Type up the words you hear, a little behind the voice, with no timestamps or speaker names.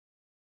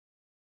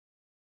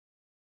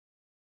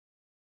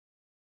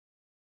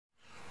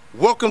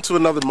Welcome to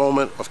another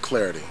moment of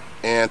clarity.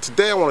 And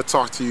today I want to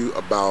talk to you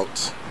about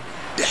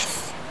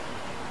death.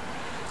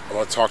 I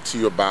want to talk to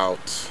you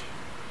about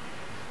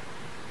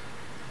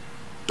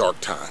dark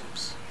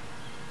times.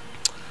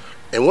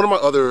 In one of my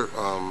other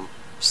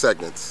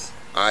segments,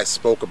 I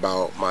spoke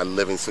about my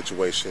living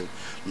situation,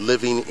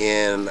 living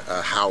in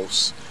a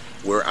house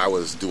where I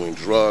was doing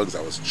drugs,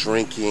 I was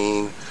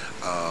drinking,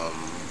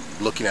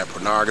 looking at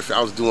pornography,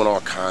 I was doing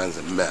all kinds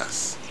of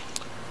mess.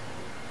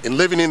 In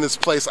living in this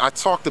place, I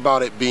talked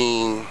about it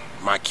being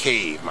my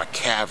cave, my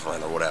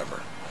cavern, or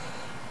whatever.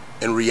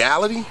 In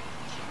reality,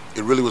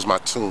 it really was my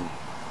tomb.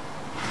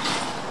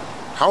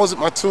 How was it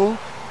my tomb?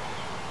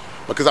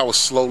 Because I was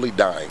slowly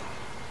dying.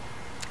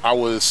 I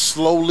was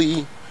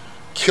slowly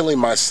killing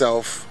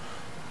myself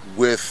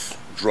with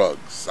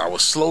drugs. I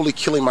was slowly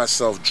killing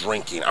myself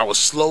drinking. I was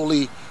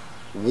slowly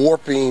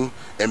warping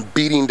and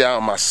beating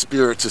down my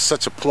spirit to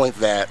such a point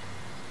that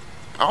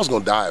I was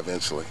going to die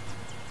eventually.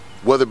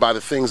 Whether by the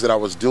things that I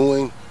was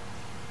doing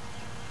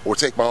or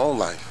take my own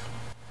life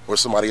or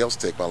somebody else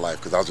take my life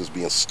because I was just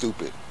being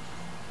stupid.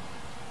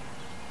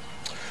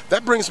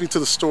 That brings me to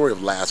the story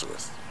of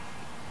Lazarus.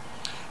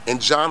 In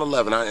John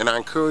 11, and I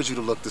encourage you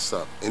to look this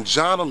up. In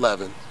John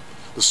 11,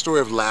 the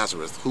story of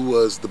Lazarus, who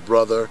was the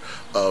brother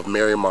of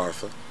Mary and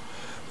Martha,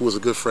 who was a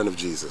good friend of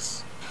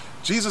Jesus.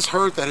 Jesus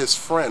heard that his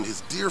friend,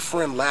 his dear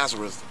friend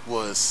Lazarus,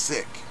 was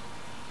sick.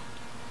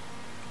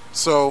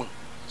 So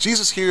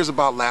Jesus hears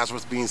about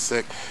Lazarus being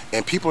sick,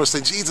 and people are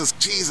saying,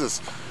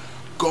 Jesus,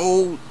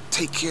 go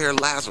take care of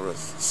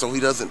Lazarus so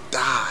he doesn't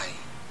die.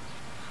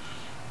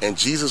 And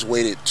Jesus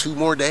waited 2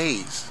 more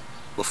days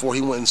before he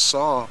went and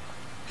saw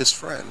his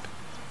friend,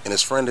 and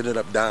his friend ended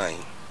up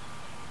dying.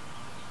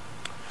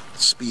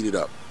 Speed it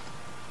up.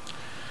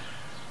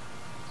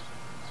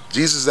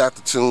 Jesus is at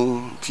the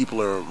tomb,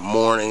 people are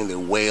mourning, they're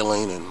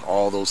wailing and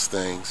all those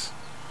things.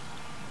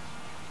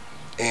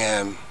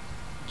 And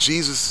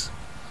Jesus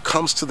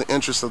comes to the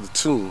entrance of the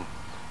tomb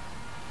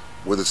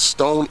where the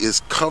stone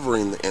is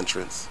covering the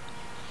entrance,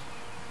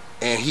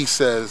 and he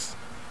says,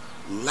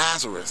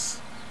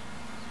 Lazarus,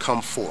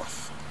 come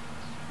forth.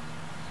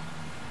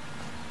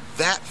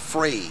 That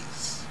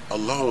phrase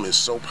alone is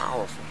so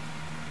powerful.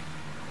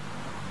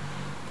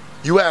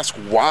 You ask,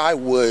 why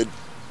would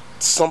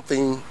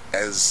something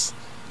as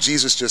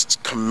Jesus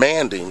just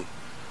commanding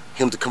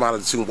him to come out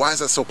of the tomb, why is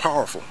that so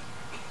powerful?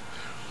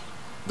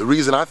 The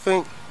reason I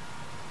think,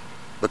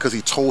 because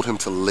he told him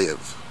to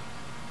live.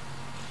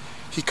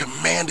 He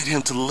commanded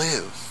him to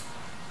live.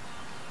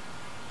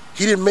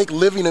 He didn't make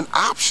living an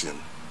option.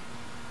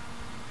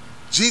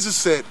 Jesus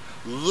said,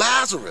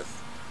 Lazarus,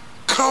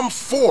 come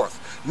forth.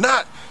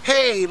 Not,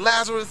 hey,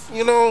 Lazarus,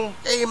 hey,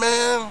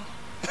 man,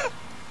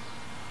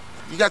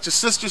 you got your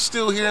sister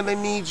still here and they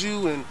need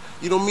you, and,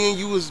 me and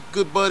you was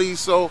good buddies,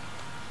 so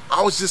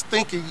I was just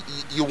thinking,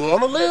 you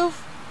want to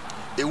live?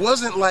 It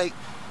wasn't like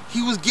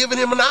he was giving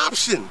him an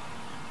option.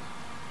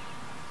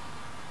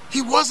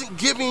 He wasn't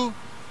giving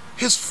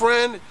his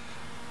friend,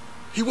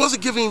 he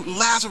wasn't giving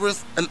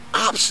Lazarus an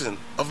option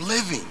of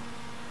living.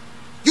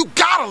 You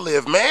gotta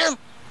live, man.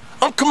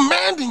 I'm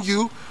commanding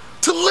you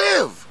to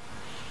live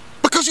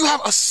because you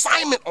have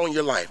assignment on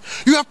your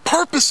life. You have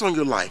purpose on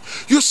your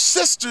life. Your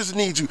sisters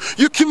need you.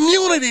 Your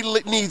community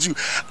needs you.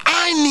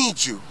 I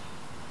need you.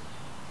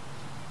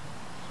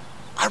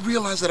 I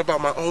realize that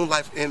about my own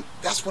life, and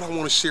that's what I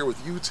want to share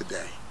with you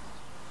today.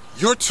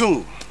 Your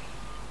tomb,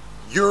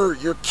 your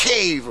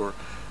cave, or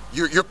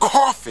your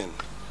coffin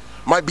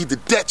might be the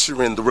debt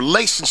you're in, the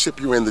relationship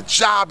you're in, the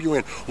job you're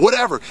in,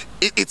 whatever.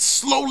 It's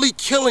slowly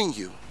killing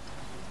you.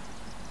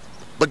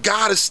 But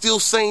God is still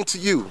saying to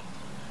you,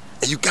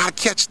 and you got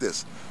to catch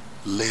this,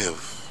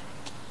 live.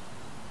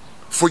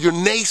 For your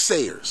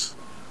naysayers,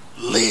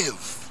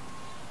 live.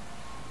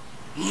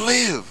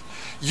 Live.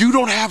 You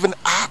don't have an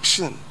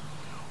option.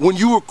 When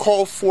you were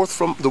called forth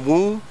from the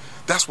womb,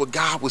 that's what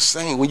God was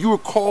saying. When you were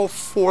called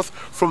forth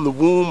from the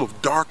womb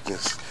of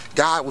darkness,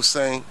 God was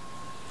saying,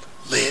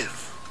 live.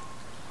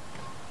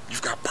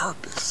 You've got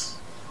purpose.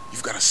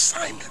 You've got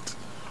assignment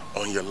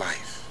on your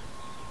life.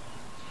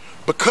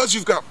 Because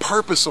you've got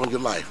purpose on your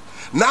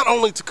life, not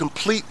only to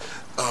complete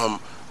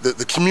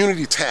the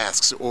community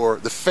tasks or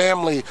the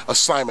family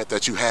assignment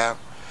that you have,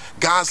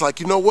 God's like,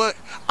 you know what?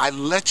 I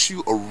let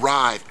you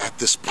arrive at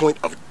this point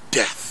of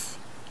death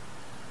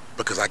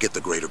because I get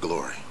the greater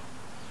glory.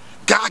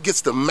 God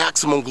gets the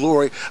maximum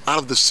glory out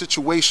of the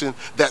situation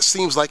that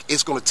seems like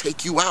it's going to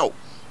take you out.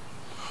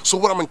 So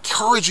what I'm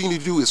encouraging you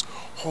to do is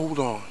hold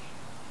on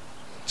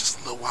just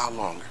a little while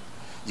longer.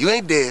 You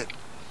ain't dead.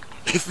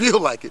 You feel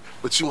like it,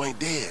 but you ain't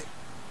dead.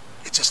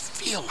 It just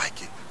feel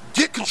like it.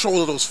 Get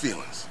control of those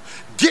feelings.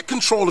 Get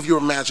control of your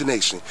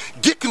imagination.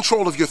 Get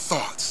control of your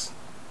thoughts.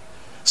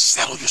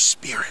 Settle your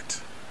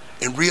spirit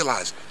and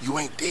realize you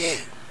ain't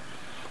dead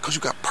because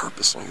you got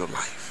purpose on your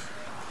life.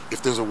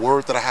 If there's a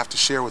word that I have to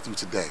share with you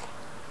today,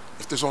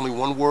 if there's only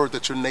one word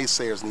that your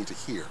naysayers need to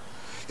hear,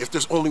 if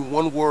there's only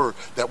one word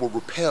that will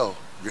repel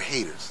your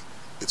haters,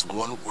 it's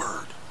one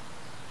word: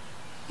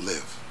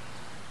 live.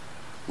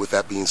 With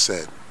that being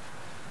said,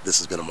 this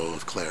has been a moment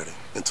of clarity.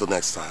 Until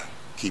next time.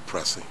 keep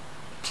pressing.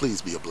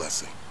 Please be a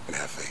blessing and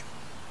have faith.